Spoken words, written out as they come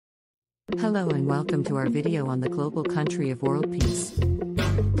Hello and welcome to our video on the global country of world peace.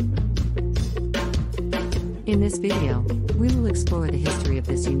 In this video, we will explore the history of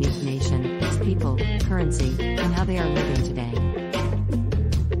this unique nation, its people, currency, and how they are living today.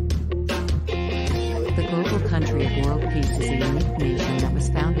 The global country of world peace is a unique nation that was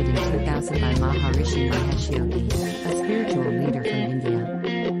founded in 2000 by Maharishi Mahesh Yogi, a spiritual leader from India.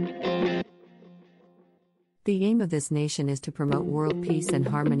 The aim of this nation is to promote world peace and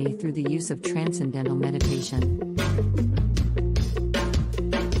harmony through the use of Transcendental Meditation.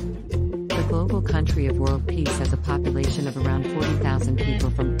 The global country of world peace has a population of around 40,000 people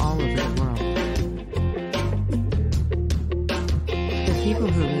from all over the world. The people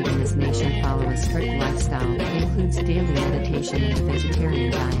who live in this nation follow a strict lifestyle that includes daily meditation and a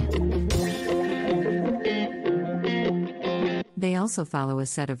vegetarian diet. They also follow a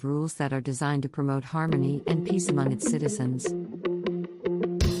set of rules that are designed to promote harmony and peace among its citizens.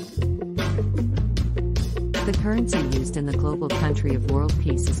 The currency used in the global country of world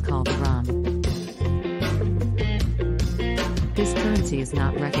peace is called the Ram. This currency is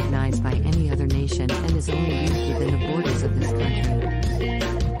not recognized by any other nation and is only used within the borders of this country.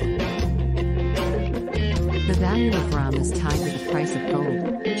 The value of Ram is tied to the price of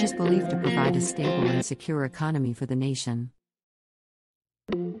gold, which is believed to provide a stable and secure economy for the nation.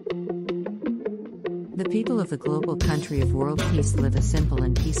 The people of the global country of world peace live a simple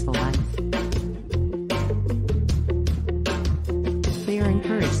and peaceful life. They are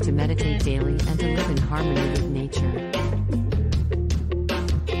encouraged to meditate daily and to live in harmony with nature.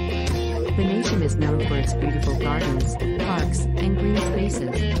 The nation is known for its beautiful gardens, parks, and green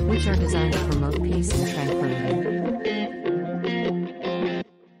spaces, which are designed to promote peace and tranquility.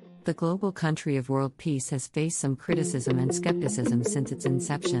 The global country of world peace has faced some criticism and skepticism since its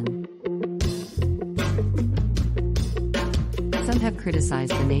inception. Some have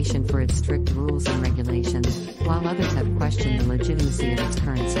criticized the nation for its strict rules and regulations, while others have questioned the legitimacy of its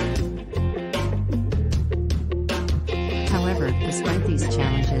currency. However, despite these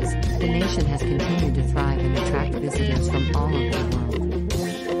challenges, the nation has continued to thrive and attract visitors from all over the world.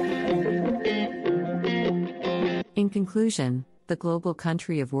 In conclusion, the global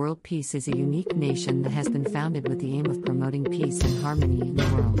country of world peace is a unique nation that has been founded with the aim of promoting peace and harmony in the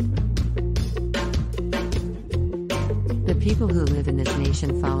world. The people who live in this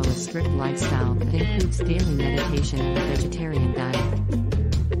nation follow a strict lifestyle that includes daily meditation and a vegetarian diet.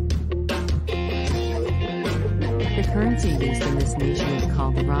 The currency used in this nation is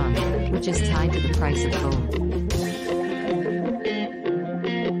called the Ram, which is tied to the price of gold.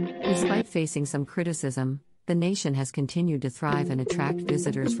 Despite facing some criticism, the nation has continued to thrive and attract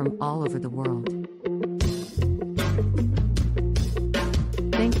visitors from all over the world.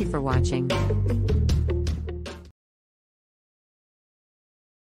 Thank you for watching.